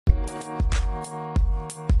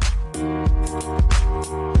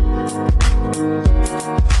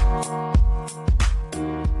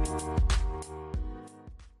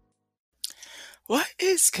What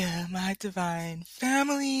is good, my divine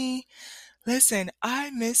family? Listen,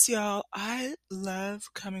 I miss y'all. I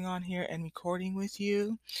love coming on here and recording with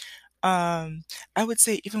you. I would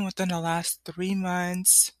say even within the last 3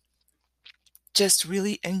 months, just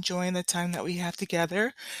really enjoying the time that we have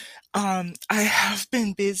together. I have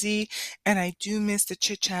been busy and I do miss the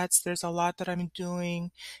chit chats. There's a lot that I'm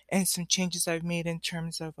doing and some changes I've made in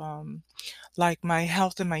terms of like my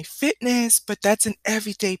health and my fitness, but that's an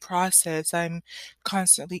everyday process. I'm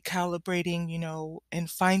constantly calibrating, and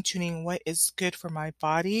fine tuning what is good for my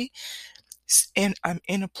body. And I'm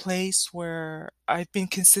in a place where I've been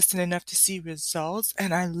consistent enough to see results,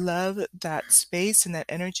 and I love that space and that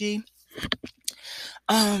energy.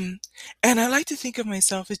 Um, and I like to think of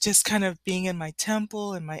myself as just kind of being in my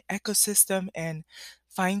temple and my ecosystem and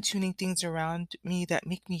fine tuning things around me that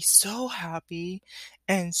make me so happy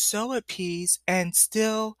and so at peace and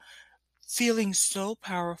still feeling so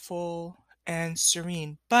powerful and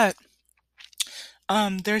serene. But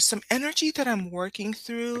there's some energy that I'm working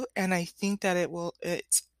through, and I think that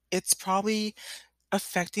it's probably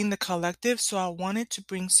affecting the collective. So I wanted to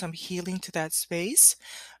bring some healing to that space.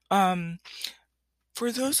 Um,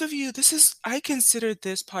 For those of you, I consider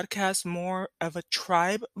this podcast more of a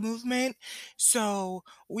tribe movement. So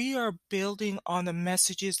we are building on the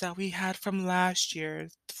messages that we had from last year,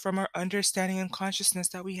 from our understanding and consciousness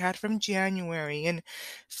that we had from January and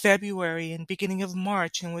February and beginning of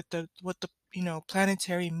March, and with the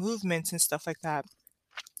planetary movements and stuff like that.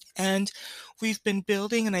 And we've been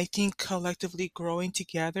building and I think collectively growing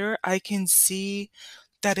together. I can see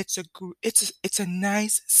that it's a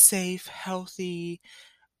nice, safe, healthy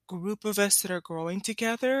group of us that are growing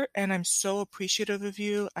together, and I'm so appreciative of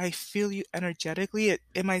you. I feel you energetically.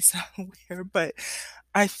 It might sound weird, but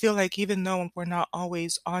I feel like even though we're not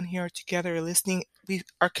always on here together listening, we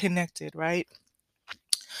are connected, right?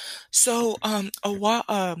 So,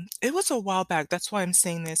 it was a while back. That's why I'm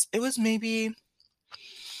saying this. It was maybe,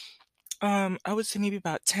 I would say maybe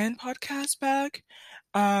about 10 podcasts back.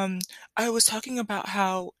 Um, I was talking about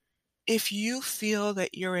how if you feel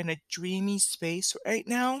that you're in a dreamy space right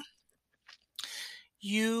now,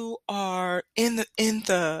 you are in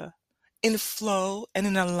flow and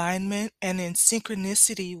in alignment and in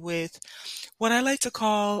synchronicity with what I like to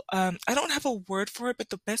call, I don't have a word for it, but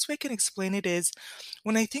the best way I can explain it is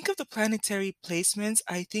when I think of the planetary placements,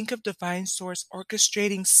 I think of divine source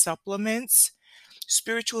orchestrating supplements,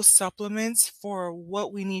 spiritual supplements for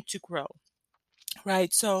what we need to grow.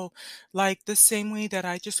 Right. So, like the same way that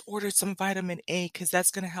I just ordered some vitamin A because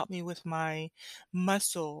that's going to help me with my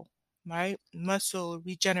muscle, right? Muscle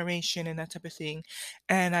regeneration and that type of thing.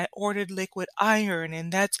 And I ordered liquid iron,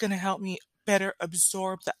 and that's going to help me better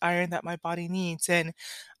absorb the iron that my body needs. And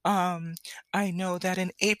um, I know that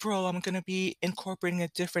in April, I'm going to be incorporating a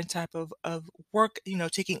different type of work,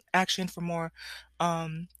 taking action for more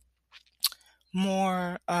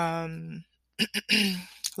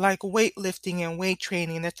like weightlifting and weight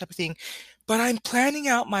training, that type of thing. But I'm planning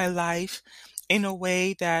out my life in a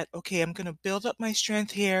way that, okay, I'm going to build up my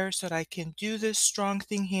strength here so that I can do this strong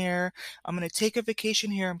thing here. I'm going to take a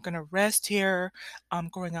vacation here. I'm going to rest here. I'm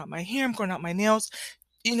growing out my hair. I'm growing out my nails.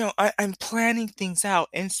 I'm planning things out.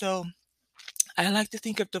 And so I like to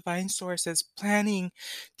think of divine source as planning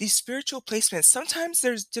these spiritual placements. Sometimes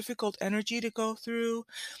there's difficult energy to go through.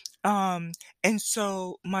 Um, and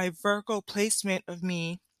so my Virgo placement of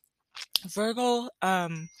me, Virgo,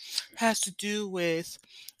 has to do with,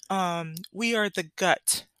 we are the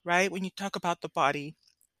gut, right? When you talk about the body,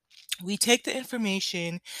 we take the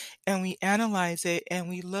information and we analyze it and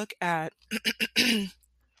we look at,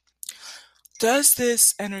 does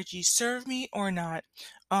this energy serve me or not?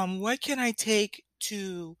 What can I take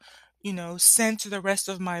to, send to the rest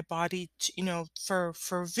of my body,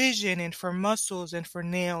 for vision and for muscles and for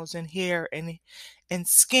nails and hair and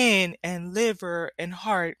skin and liver and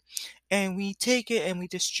heart, and we take it and we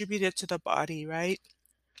distribute it to the body, right?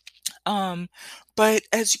 Um, but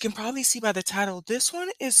as you can probably see by the title, this one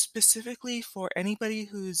is specifically for anybody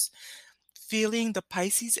who's feeling the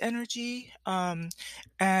Pisces energy.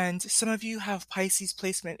 And some of you have Pisces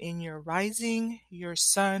placement in your rising, your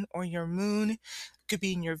sun, or your moon. It could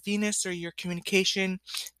be in your Venus or your communication.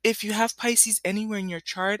 If you have Pisces anywhere in your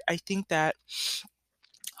chart, I think that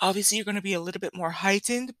obviously you're going to be a little bit more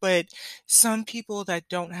heightened, but some people that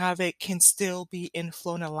don't have it can still be in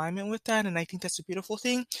flow and alignment with that. And I think that's a beautiful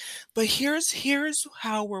thing. But here's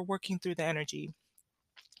how we're working through the energy.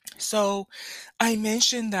 So I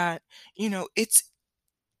mentioned that, it's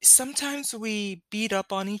sometimes we beat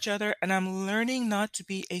up on each other, and I'm learning not to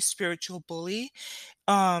be a spiritual bully.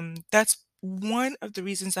 That's one of the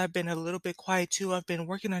reasons I've been a little bit quiet too. I've been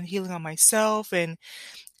working on healing on myself and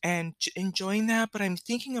enjoying that, but I'm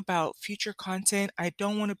thinking about future content. I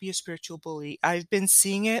don't want to be a spiritual bully. I've been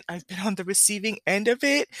seeing it. I've been on the receiving end of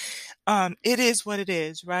it. It is what it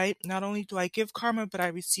is, right? Not only do I give karma, but I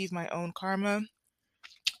receive my own karma.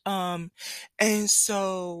 Um, and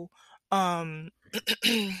so, um,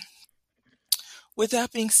 with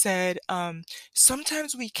that being said,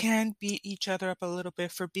 sometimes we can beat each other up a little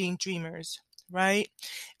bit for being dreamers, right?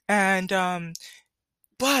 And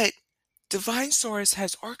but Divine Source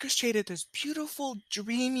has orchestrated this beautiful,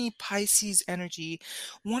 dreamy Pisces energy.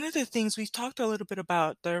 One of the things we've talked a little bit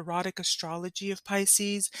about the erotic astrology of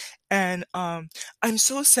Pisces, and I'm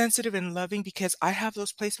so sensitive and loving because I have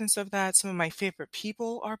those placements of that. Some of my favorite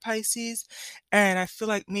people are Pisces, and I feel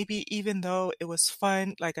like maybe even though it was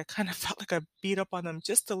fun, like I kind of felt like I beat up on them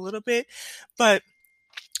just a little bit, but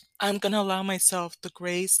I'm gonna allow myself the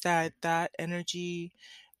grace that that energy.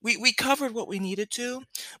 We covered what we needed to,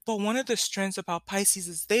 but one of the strengths about Pisces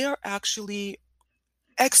is they are actually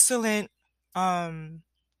excellent um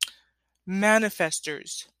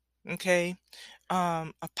manifestors. Okay.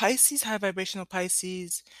 A Pisces, high vibrational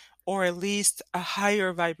Pisces, or at least a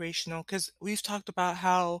higher vibrational, because we've talked about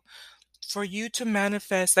how for you to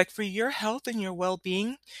manifest, like for your health and your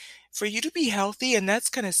well-being, for you to be healthy, and that's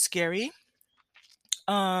kind of scary.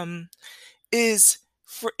 Um, is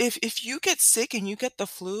for if you get sick and you get the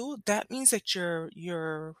flu, that means that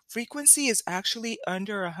your frequency is actually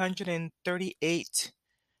under 138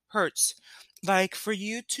 hertz. Like for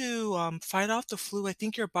you to fight off the flu, I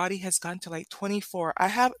think your body has gone to like 24. I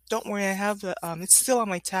have, don't worry, I have the it's still on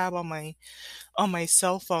my tab on my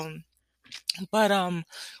cell phone. But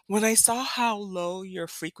when I saw how low your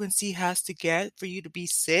frequency has to get for you to be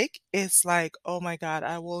sick, it's like, oh my God,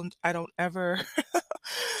 I don't ever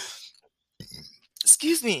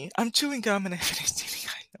excuse me, I'm chewing gum and I finished eating.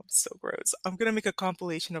 I know, it's so gross. I'm gonna make a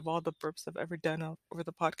compilation of all the burps I've ever done over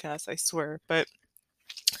the podcast, I swear. But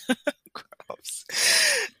gross.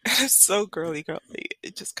 It's so girly.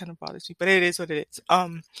 It just kind of bothers me, but it is what it is.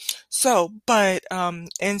 And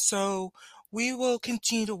so we will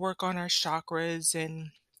continue to work on our chakras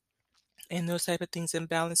and those type of things and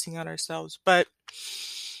balancing out ourselves. But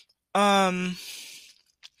um,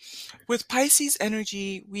 with Pisces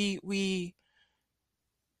energy, we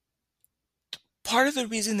part of the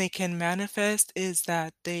reason they can manifest is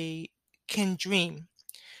that they can dream.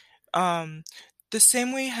 Um, the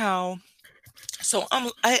same way how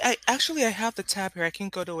I actually I have the tab here. I can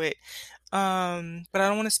go to it. But I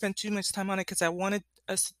don't want to spend too much time on it because I wanted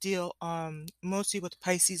us to deal mostly with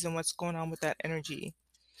Pisces and what's going on with that energy.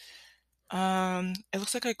 It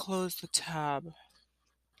looks like I closed the tab.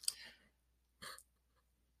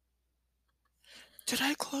 Did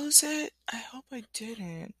I close it? I hope I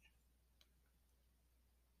didn't.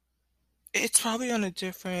 It's probably on a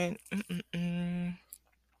different.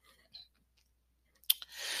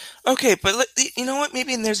 Okay, but you know what?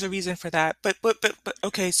 Maybe there's a reason for that. But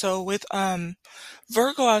okay. So with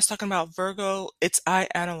Virgo, I was talking about Virgo. It's I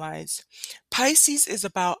analyze. Pisces is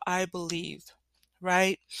about I believe,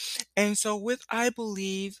 right? And so with I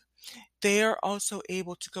believe, they are also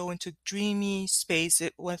able to go into dreamy space.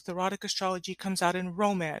 With erotic astrology comes out in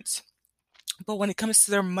romance. But when it comes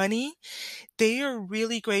to their money, they are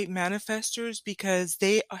really great manifestors because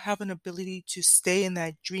they have an ability to stay in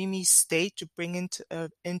that dreamy state to bring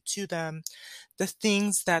into them the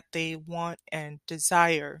things that they want and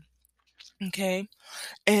desire. Okay.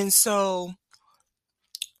 And so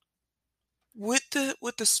with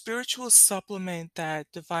the spiritual supplement that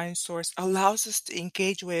Divine Source allows us to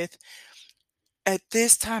engage with at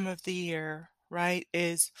this time of the year, right,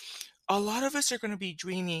 is a lot of us are going to be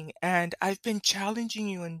dreaming, and I've been challenging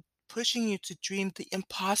you and pushing you to dream the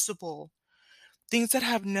impossible, things that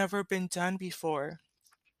have never been done before.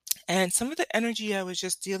 And some of the energy I was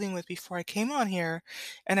just dealing with before I came on here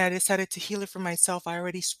and I decided to heal it for myself, I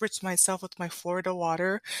already spritzed myself with my Florida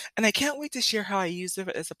water. And I can't wait to share how I use it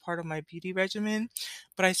as a part of my beauty regimen.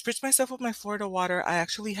 But I spritzed myself with my Florida water. I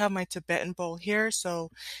actually have my Tibetan bowl here. So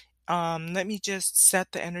let me just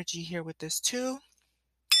set the energy here with this too.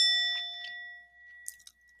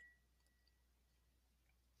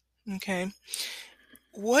 Okay.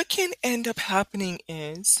 What can end up happening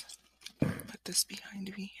is, put this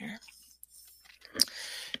behind me here.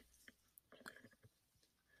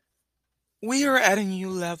 We are at a new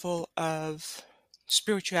level of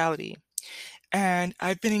spirituality. And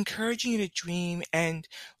I've been encouraging you to dream and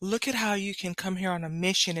look at how you can come here on a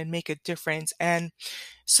mission and make a difference. And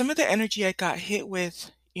some of the energy I got hit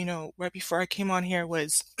with right before I came on here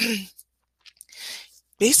was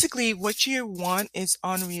basically what you want is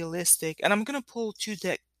unrealistic. And I'm gonna pull two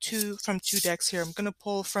decks here. I'm gonna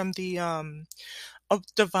pull from the of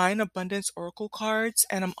Divine Abundance Oracle cards,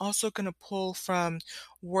 and I'm also gonna pull from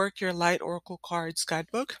Work Your Light Oracle Cards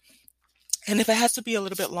guidebook. And if it has to be a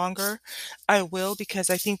little bit longer, I will, because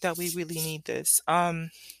I think that we really need this.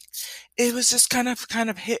 It was just kind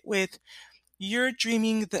of hit with, you're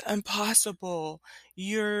dreaming the impossible.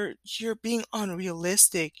 You're being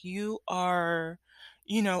unrealistic. You are,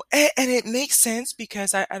 and it makes sense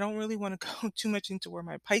because I don't really want to go too much into where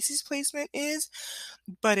my Pisces placement is,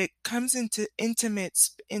 but it comes into intimate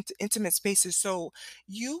spaces. So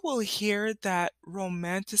you will hear that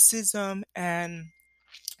romanticism and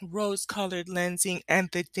rose-colored lensing and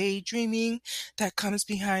the daydreaming that comes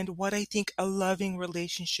behind what I think a loving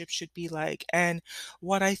relationship should be like, and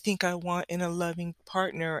what I think I want in a loving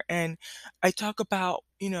partner. And I talk about,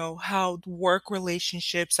 how work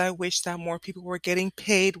relationships, I wish that more people were getting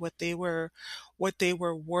paid what they were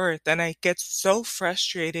worth. And I get so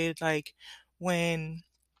frustrated, like, when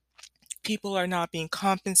people are not being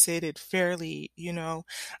compensated fairly.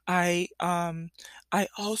 I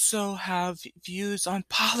also have views on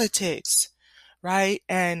politics, right?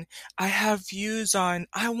 And I have views on,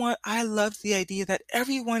 I love the idea that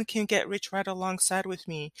everyone can get rich right alongside with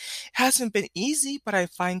me. It hasn't been easy, but I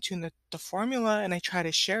fine-tune the formula and I try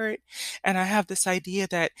to share it. And I have this idea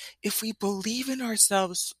that if we believe in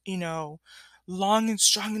ourselves, long and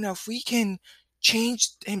strong enough, we can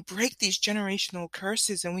change and break these generational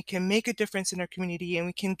curses, and we can make a difference in our community, and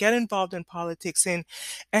we can get involved in politics, and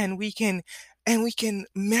we can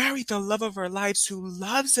marry the love of our lives, who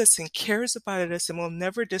loves us and cares about us and will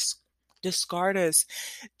never discard us.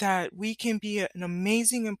 That we can be an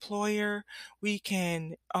amazing employer. We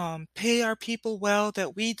can pay our people well,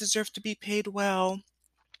 that we deserve to be paid well.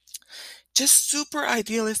 Just super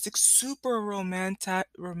idealistic, super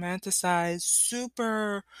romanticized,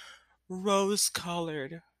 super rose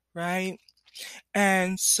colored, right?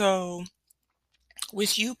 And so,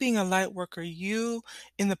 with you being a light worker, you,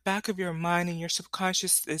 in the back of your mind and your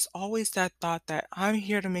subconscious, is always that thought that I'm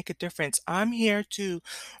here to make a difference. I'm here to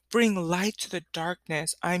bring light to the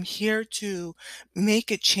darkness. I'm here to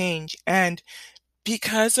make a change. And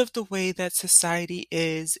because of the way that society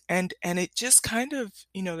is, and it just kind of,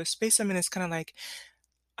 the space I'm in is kind of like,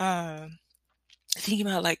 um thinking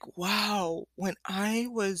about, like, wow, when I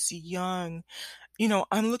was young,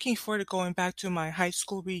 I'm looking forward to going back to my high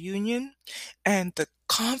school reunion, and the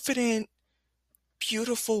confident,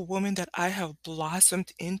 beautiful woman that I have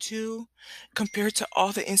blossomed into, compared to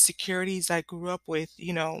all the insecurities I grew up with.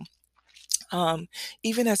 Um,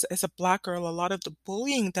 Even as a black girl, a lot of the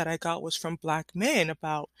bullying that I got was from black men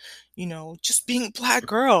about, just being a black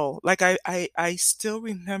girl. Like, I still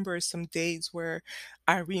remember some days where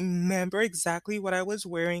I remember exactly what I was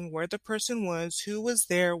wearing, where the person was, who was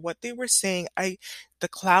there, what they were saying. The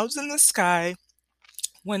clouds in the sky,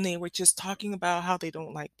 when they were just talking about how they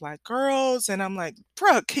don't like black girls. And I'm like,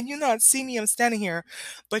 bruh, can you not see me? I'm standing here.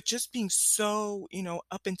 But just being so,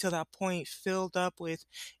 up until that point, filled up with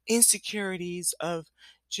insecurities of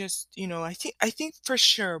just, I think for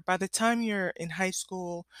sure by the time you're in high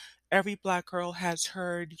school, every black girl has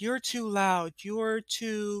heard, you're too loud, you're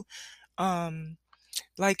too um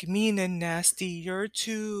like mean and nasty, you're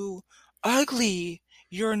too ugly,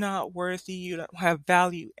 you're not worthy, you don't have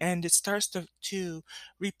value. And it starts to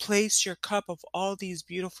replace your cup of all these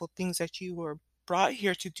beautiful things that you were brought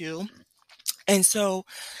here to do. And so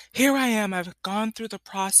here I am, I've gone through the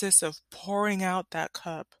process of pouring out that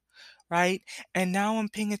cup, right? And now I'm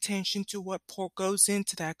paying attention to what goes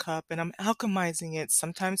into that cup, and I'm alchemizing it.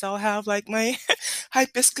 Sometimes I'll have like my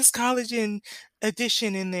hibiscus collagen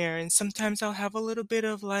addition in there, and sometimes I'll have a little bit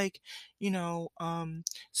of, like,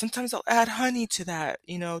 sometimes I'll add honey to that,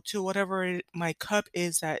 to whatever my cup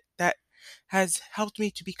is that has helped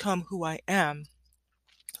me to become who I am,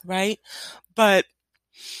 right? But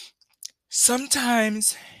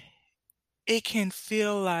sometimes it can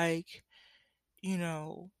feel like, you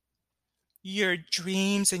know, your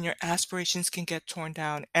dreams and your aspirations can get torn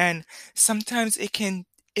down. And sometimes it can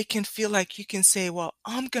feel like you can say, well,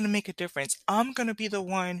 I'm going to make a difference. I'm going to be the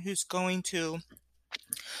one who's going to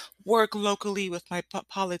work locally with my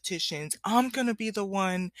politicians. I'm going to be the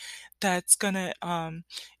one that's going to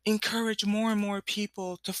encourage more and more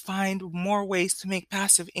people to find more ways to make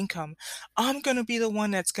passive income. I'm going to be the one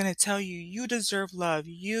that's going to tell you, you deserve love.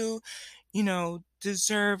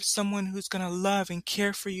 Deserve someone who's going to love and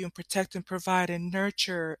care for you and protect and provide and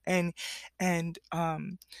nurture and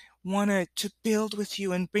to build with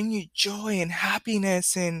you and bring you joy and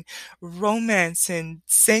happiness and romance and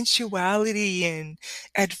sensuality and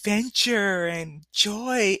adventure and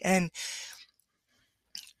joy and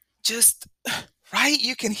just right,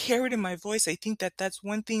 you can hear it in my voice. I think that that's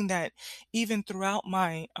one thing that even throughout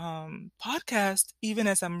my podcast, even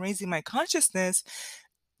as I'm raising my consciousness,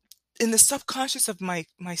 in the subconscious of my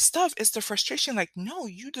stuff is the frustration, like, no,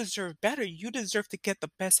 you deserve better, you deserve to get the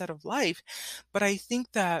best out of life. But I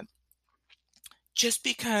think that just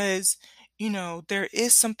because, there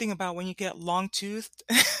is something about when you get long toothed,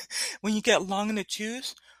 when you get long in the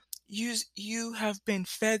tooth, you have been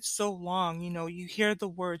fed so long, you hear the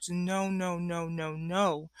words no, no, no, no,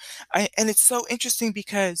 no. And it's so interesting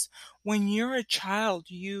because when you're a child,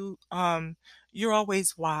 you're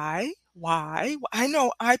always why? Why? I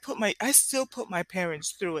know I still put my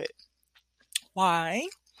parents through it. Why?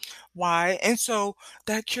 Why? And so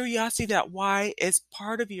that curiosity, that why is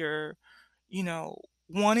part of your, you know,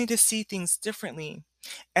 wanting to see things differently.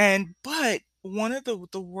 But one of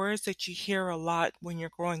the words that you hear a lot when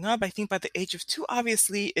you're growing up, I think by the age of 2,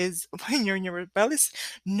 obviously, is when you're in your rebellious,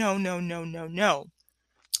 no, no, no, no, no.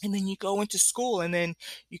 And then you go into school and then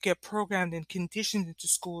you get programmed and conditioned into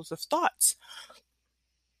schools of thoughts.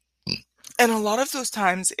 And a lot of those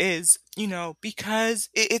times is, because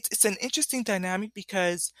it's an interesting dynamic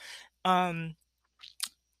because um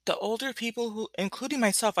the older people who, including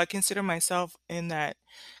myself, I consider myself in that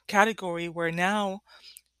category where now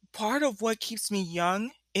part of what keeps me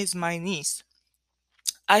young is my niece.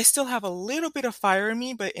 I still have a little bit of fire in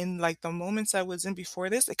me, but in like the moments I was in before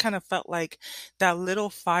this, it kind of felt like that little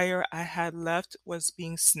fire I had left was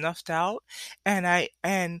being snuffed out. And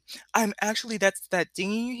I'm actually, that's that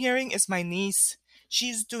dinging you're hearing is my niece.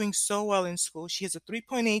 She's doing so well in school. She has a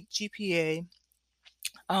 3.8 GPA.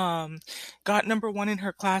 Got number one in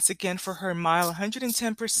her class again for her mile,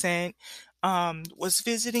 110%. Was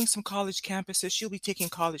visiting some college campuses. She'll be taking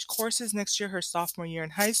college courses next year, her sophomore year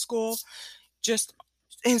in high school. Just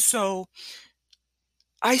and so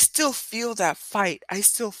I still feel that fight. I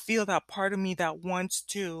still feel that part of me that wants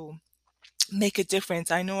to make a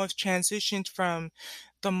difference. I know I've transitioned from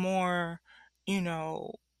the more, you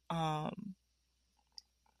know, um,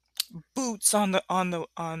 boots on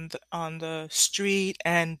the street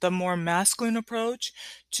and the more masculine approach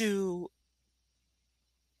to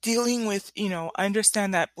dealing with, I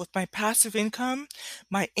understand that with my passive income,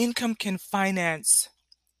 my income can finance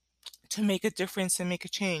to make a difference and make a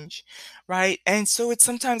change, right? And so it's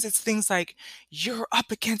things like you're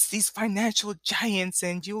up against these financial giants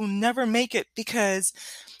and you'll never make it because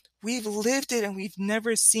we've lived it and we've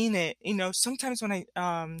never seen it. Sometimes when I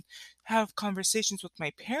have conversations with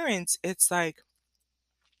my parents, it's like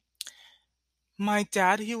my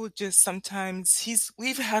dad, he would just sometimes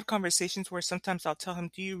we've had conversations where sometimes I'll tell him,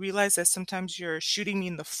 "Do you realize that sometimes you're shooting me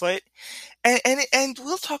in the foot?" And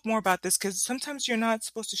we'll talk more about this because sometimes you're not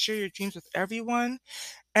supposed to share your dreams with everyone.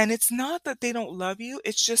 And it's not that they don't love you,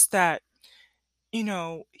 it's just that,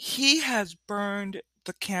 he has burned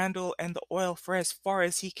the candle and the oil for as far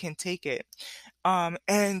as he can take it.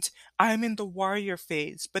 And I'm in the warrior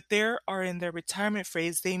phase, but they are in their retirement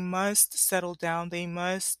phase. They must settle down. They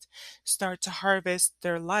must start to harvest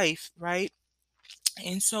their life, right?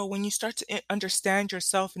 And so when you start to understand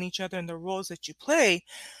yourself and each other and the roles that you play,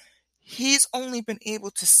 he's only been able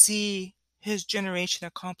to see his generation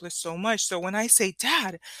accomplish so much. So when I say,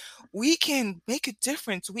 Dad, we can make a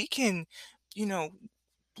difference, we can, you know,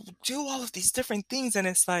 do all of these different things. And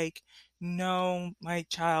it's like, no, my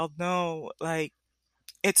child, no, like,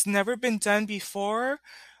 it's never been done before.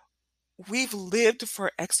 We've lived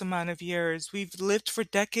for X amount of years. We've lived for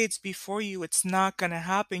decades before you. It's not going to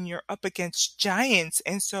happen. You're up against giants.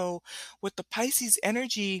 And so, with the Pisces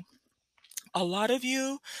energy, a lot of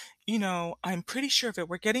you, I'm pretty sure of it.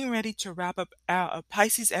 We're getting ready to wrap up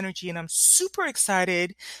Pisces energy, and I'm super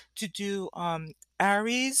excited to do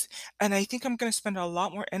Aries. And I think I'm going to spend a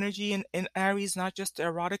lot more energy in Aries, not just the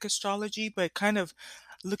erotic astrology, but kind of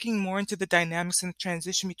looking more into the dynamics and the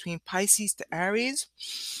transition between Pisces to Aries.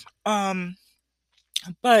 Um,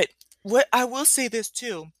 but what I will say this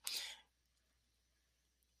too,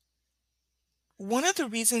 one of the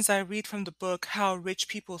reasons I read from the book How Rich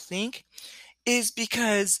People Think is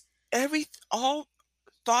because all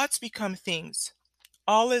thoughts become things.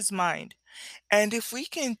 All is mind. And if we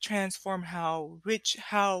can transform how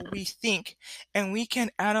we think, and we can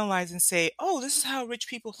analyze and say, oh, this is how rich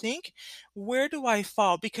people think, where do I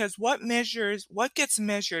fall? Because what gets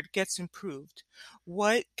measured gets improved.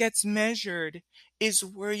 What gets measured is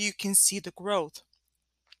where you can see the growth.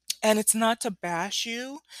 And it's not to bash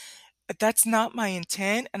you. that's not my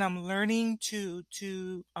intent, and I'm learning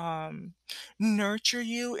nurture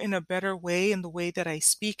you in a better way in the way that I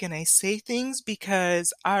speak and I say things,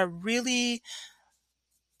 because I really,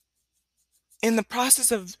 in the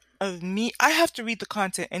process of me, I have to read the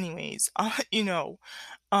content anyways,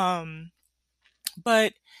 um,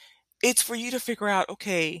 but it's for you to figure out,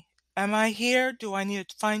 okay, am I here? Do I need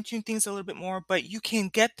to fine tune things a little bit more? But you can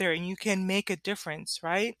get there and you can make a difference,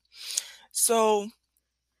 right? So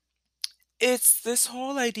it's this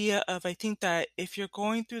whole idea of, I think that if you're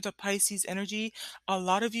going through the Pisces energy, a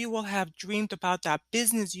lot of you will have dreamed about that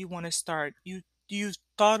business you want to start. You've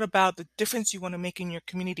thought about the difference you want to make in your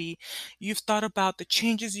community. You've thought about the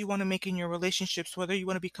changes you want to make in your relationships, whether you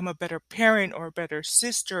want to become a better parent or a better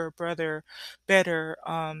sister, brother, better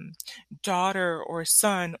daughter or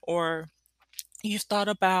son, or you've thought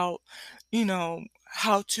about,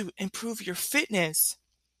 how to improve your fitness.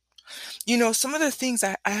 Some of the things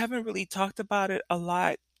I haven't really talked about it a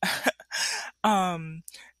lot. Um,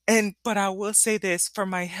 but I will say this, for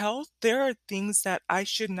my health, there are things that I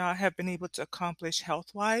should not have been able to accomplish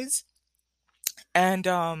health-wise. And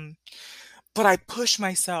but I push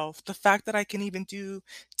myself. The fact that I can even do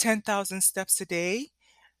 10,000 steps a day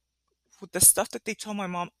with the stuff that they told my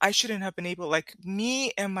mom, I shouldn't have been able, like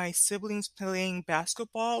me and my siblings playing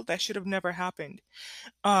basketball, that should have never happened.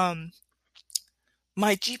 Um,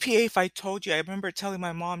 My GPA, if I told you, I remember telling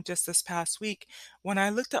my mom just this past week, when I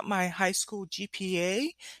looked at my high school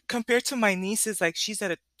GPA compared to my niece's, like she's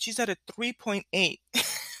at a 3.8,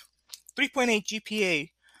 3.8 GPA,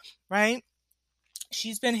 right?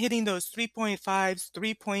 She's been hitting those 3.5s,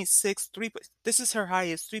 3.6, 3. This is her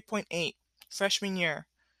highest, 3.8, freshman year,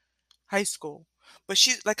 high school. But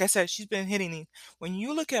like I said, she's been hitting it. When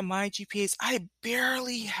you look at my GPAs, I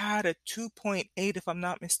barely had a 2.8, if I'm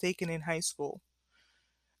not mistaken, in high school.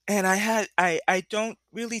 And I don't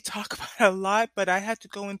really talk about it a lot, but I had to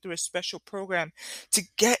go in through a special program to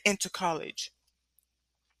get into college,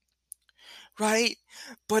 right?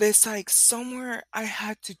 But it's like somewhere I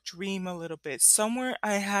had to dream a little bit. Somewhere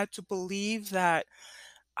I had to believe that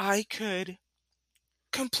I could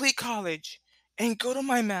complete college and go to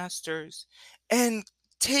my master's and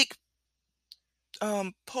take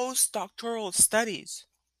postdoctoral studies.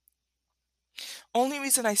 Only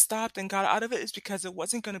reason I stopped and got out of it is because it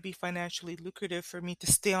wasn't going to be financially lucrative for me to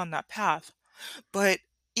stay on that path. But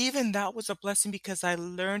even that was a blessing, because I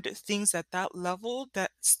learned things at that level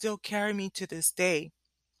that still carry me to this day.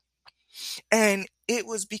 And it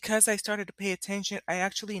was because I started to pay attention. I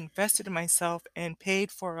actually invested in myself and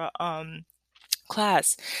paid for a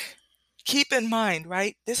class. Keep in mind,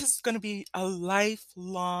 right? This is going to be a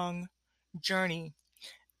lifelong journey,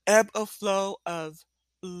 ebb of flow of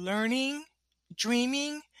learning,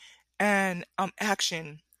 dreaming, and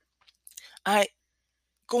action. I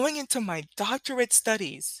Going into my doctorate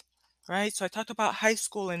studies, right? So I talked about high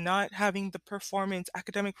school and not having the performance,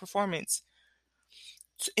 academic performance.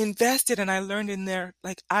 Invested, and I learned in there,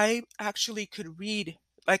 like I actually could read.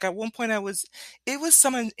 Like at one point it was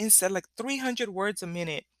someone instead like 300 words a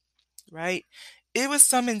minute, right? It was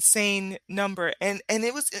some insane number. And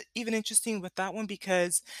it was even interesting with that one,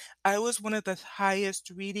 because I was one of the highest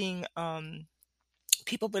reading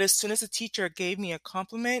people, but as soon as a teacher gave me a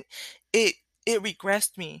compliment, it it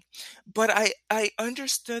regressed me. But I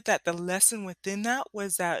understood that the lesson within that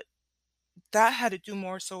was that had to do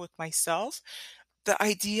more so with myself. The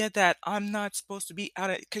idea that I'm not supposed to be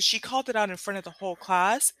out, because she called it out in front of the whole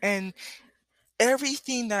class, and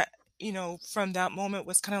everything that, from that moment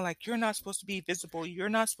was kind of like, you're not supposed to be visible, you're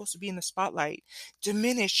not supposed to be in the spotlight,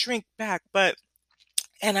 diminish, shrink back. But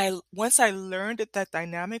and once I learned that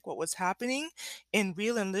dynamic, what was happening in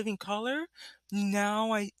real and living color,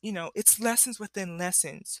 now it's lessons within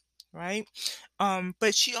lessons, right?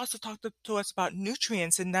 But she also talked to us about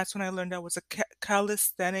nutrients, and that's when I learned I was a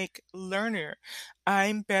calisthenic learner.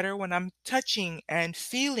 I'm better when I'm touching and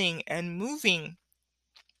feeling and moving.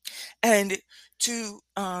 And to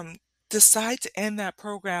decide to end that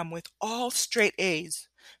program with all straight A's,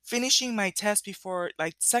 finishing my test before,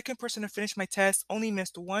 like, second person to finish my test, only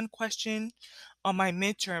missed one question on my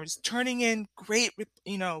midterms, turning in great,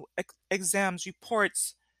 exams,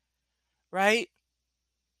 reports, right?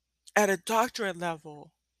 At a doctorate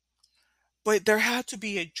level. But there had to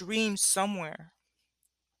be a dream somewhere,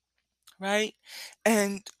 right?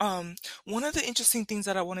 And one of the interesting things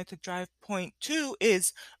that I wanted to drive point to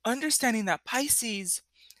is understanding that Pisces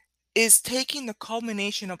is taking the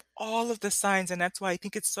culmination of all of the signs. And that's why I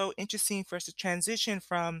think it's so interesting for us to transition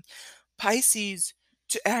from Pisces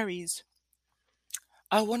to Aries.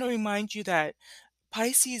 I want to remind you that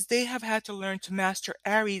Pisces, they have had to learn to master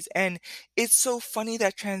Aries, and it's so funny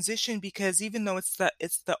that transition because even though it's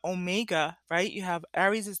the omega, right? You have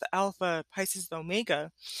Aries is the alpha, Pisces is the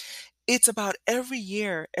omega. It's about every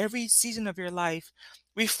year, every season of your life,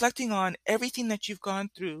 reflecting on everything that you've gone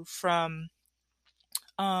through from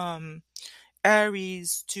um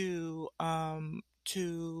Aries to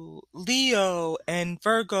Leo and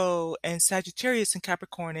Virgo and Sagittarius and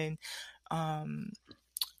Capricorn and um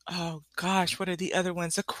oh gosh, what are the other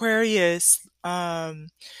ones? Aquarius,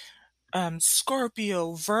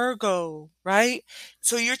 Scorpio, Virgo, right?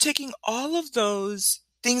 So you're taking all of those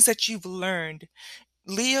things that you've learned.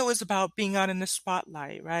 Leo is about being out in the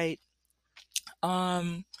spotlight, right?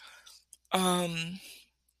 Um, um,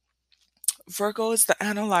 Virgo is the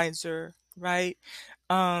analyzer, right?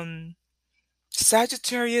 Um,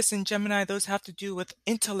 Sagittarius and Gemini, those have to do with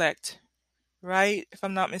intellect, right? If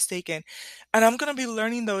I'm not mistaken. And I'm going to be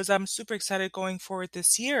learning those. I'm super excited going forward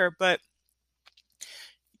this year, but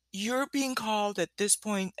you're being called at this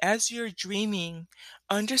point as you're dreaming,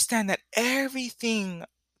 understand that everything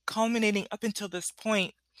culminating up until this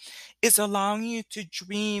point is allowing you to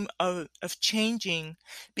dream of changing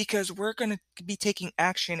because we're going to be taking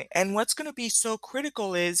action. And what's going to be so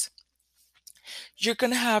critical is you're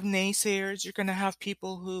going to have naysayers. You're going to have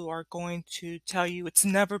people who are going to tell you it's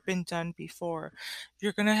never been done before.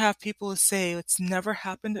 You're going to have people who say it's never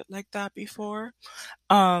happened like that before.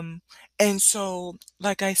 Um, and so,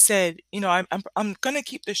 like I said, I'm gonna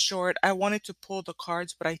keep this short. I wanted to pull the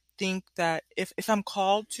cards, but I think that if I'm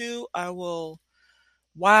called to, I will.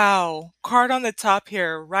 Wow, card on the top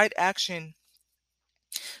here, right action.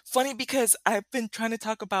 Funny because I've been trying to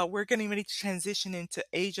talk about we're getting ready to transition into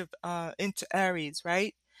age of into Aries,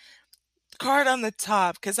 right? Card on the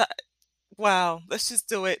top, because wow, let's just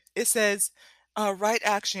do it. It says, right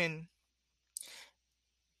action.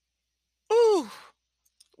 Ooh.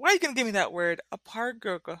 Why are you gonna give me that word?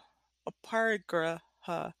 Apargraha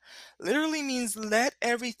literally means let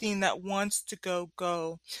everything that wants to go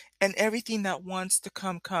go, and everything that wants to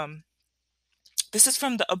come come. This is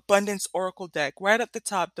from the Abundance Oracle deck, right up the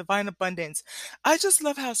top, Divine Abundance. I just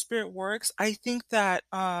love how Spirit works. I think that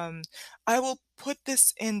I will put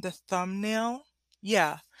this in the thumbnail.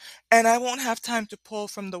 Yeah. And I won't have time to pull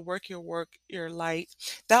from the Work Your Light.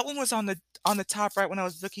 That one was on the top right when I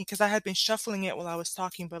was looking because I had been shuffling it while I was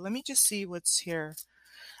talking, but let me just see what's here.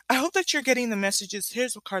 I hope that you're getting the messages.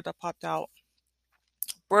 Here's a card that popped out.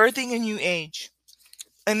 Birthing a new age.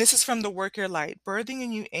 And this is from the Work Your Light. Birthing a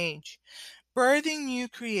new age. Birthing new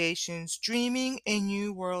creations, dreaming a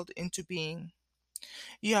new world into being.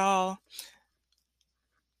 Y'all,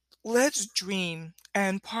 let's dream.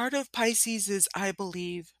 And part of Pisces is I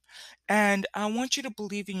believe. And I want you to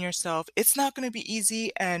believe in yourself. It's not going to be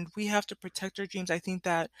easy, and we have to protect our dreams. I think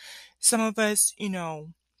that some of us, you know,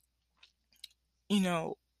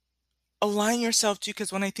 align yourself to,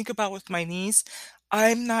 because when I think about with my niece,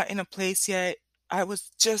 I'm not in a place yet. I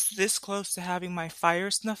was just this close to having my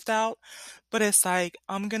fire snuffed out, but it's like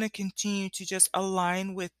I'm gonna continue to just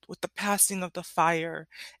align with the passing of the fire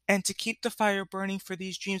and to keep the fire burning for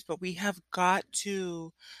these dreams. But we have got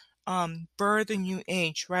to birth a new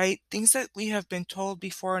age, right? Things that we have been told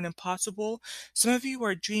before and impossible. Some of you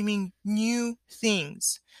are dreaming new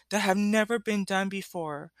things that have never been done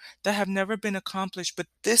before, that have never been accomplished, but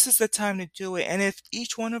this is the time to do it. And if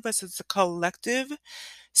each one of us as a collective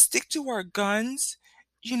stick to our guns,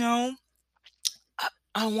 you know, I,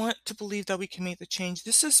 I want to believe that we can make the change.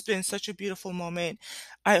 This has been such a beautiful moment.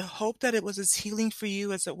 I hope that it was as healing for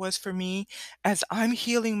you as it was for me, as I'm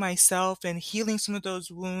healing myself and healing some of those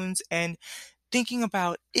wounds and thinking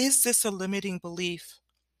about, is this a limiting belief?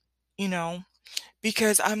 You know,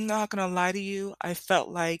 because I'm not going to lie to you. I felt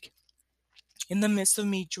like in the midst of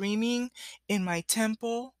me dreaming in my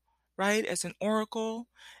temple, right, as an oracle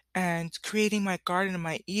and creating my garden and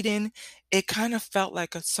my Eden, it kind of felt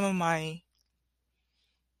like some of my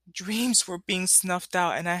dreams were being snuffed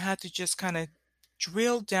out, and I had to just kind of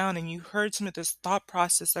drill down, and you heard some of this thought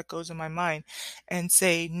process that goes in my mind and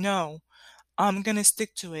say, no, I'm going to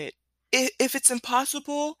stick to it. If it's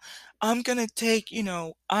impossible, I'm going to take,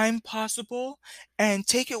 I'm possible and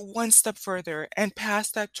take it one step further and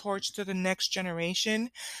pass that torch to the next generation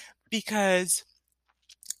because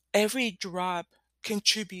every drop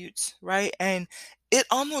contributes, right? And it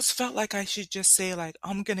almost felt like I should just say, like,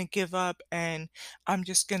 I'm gonna give up and I'm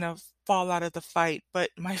just gonna fall out of the fight. But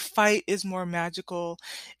my fight is more magical,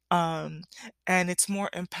 um, and it's more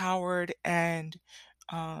empowered. And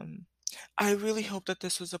um, I really hope that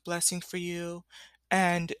this was a blessing for you.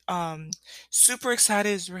 And super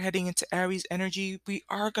excited as we're heading into Aries energy. We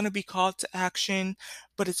are going to be called to action,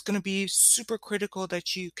 but it's going to be super critical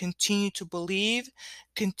that you continue to believe,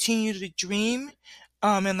 continue to dream.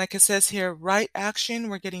 And like it says here, right action.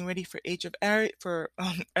 We're getting ready for Age of Aries, for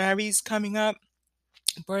Aries coming up,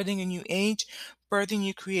 birthing a new age, birthing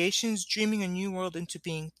new creations, dreaming a new world into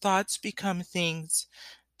being. Thoughts become things.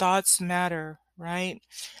 Thoughts matter, right?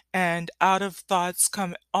 And out of thoughts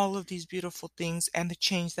come all of these beautiful things and the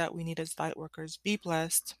change that we need as light workers. Be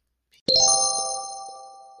blessed.